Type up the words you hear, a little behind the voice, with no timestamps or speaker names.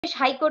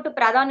High court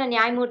ప్రధాన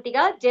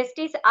న్యాయమూర్తిగా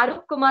justice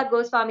Arup Kumar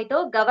గోస్వామితో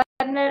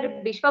governor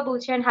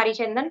Biswabhusan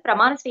Harichandan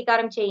ప్రమాణ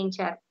స్వీకారం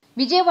చేయించారు.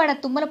 విజయవాడ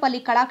తుమ్మలపల్లి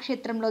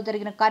కళాక్షేత్రంలో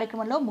జరిగిన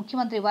కార్యక్రమంలో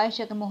ముఖ్యమంత్రి వైఎస్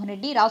జగన్మోహన్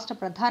రెడ్డి, రాష్ట్ర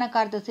ప్రధాన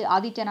కార్యదర్శి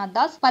ఆదిత్యనాథ్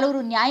దాస్,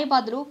 పలువురు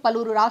న్యాయవాదులు,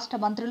 పలువురు రాష్ట్ర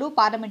మంత్రులు,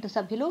 పార్లమెంటు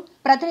సభ్యులు,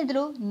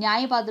 ప్రతినిధులు,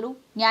 న్యాయవాదులు,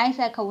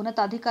 న్యాయశాఖ ఉన్నత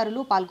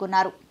అధికారులు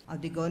పాల్గొన్నారు.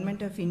 Of the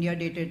Government of India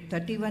dated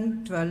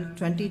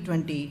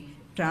 31/12/2020,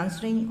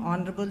 transferring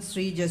Honorable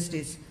Sri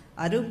Justice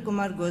Arup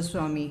Kumar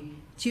Goswami,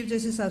 Chief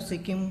Justice of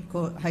Sikkim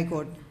High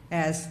Court,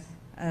 as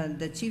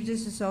the Chief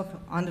Justice of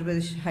Andhra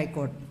Pradesh High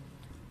Court.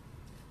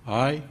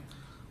 I,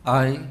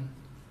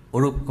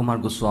 Arup Kumar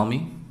Goswami,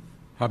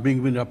 having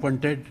been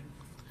appointed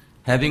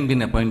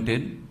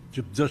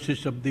Chief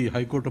Justice of the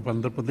High Court of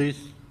Andhra Pradesh,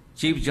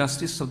 Chief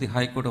Justice of the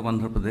High Court of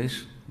Andhra Pradesh,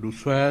 do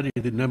swear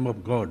in the name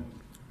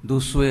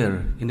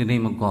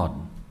of God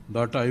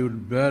that I will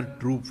bear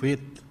true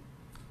faith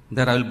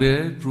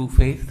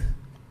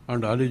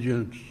and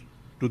allegiance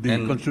to the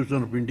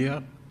Constitution of India,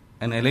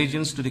 and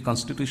allegiance to the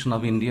Constitution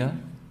of India,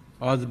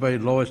 as by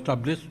law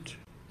established,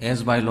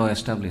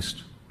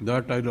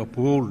 that I will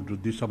uphold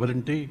the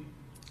sovereignty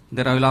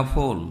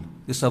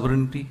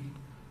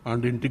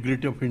and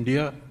integrity of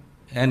India,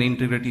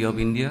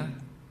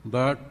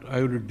 that I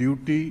will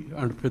duly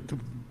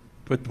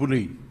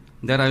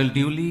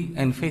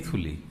and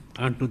faithfully,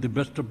 and to the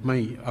best of my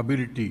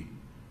ability,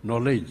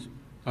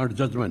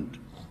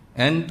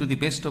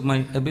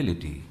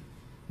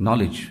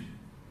 knowledge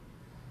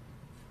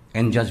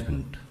and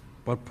judgment,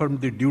 perform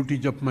the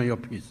duties of my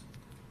office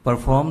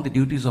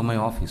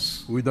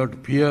without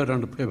fear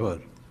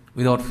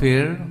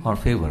or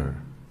favor,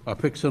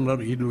 affection or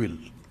ill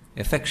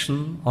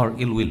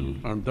will,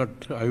 and that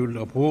I will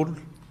uphold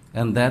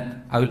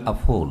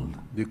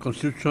the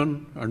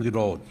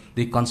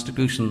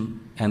Constitution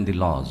and the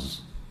laws.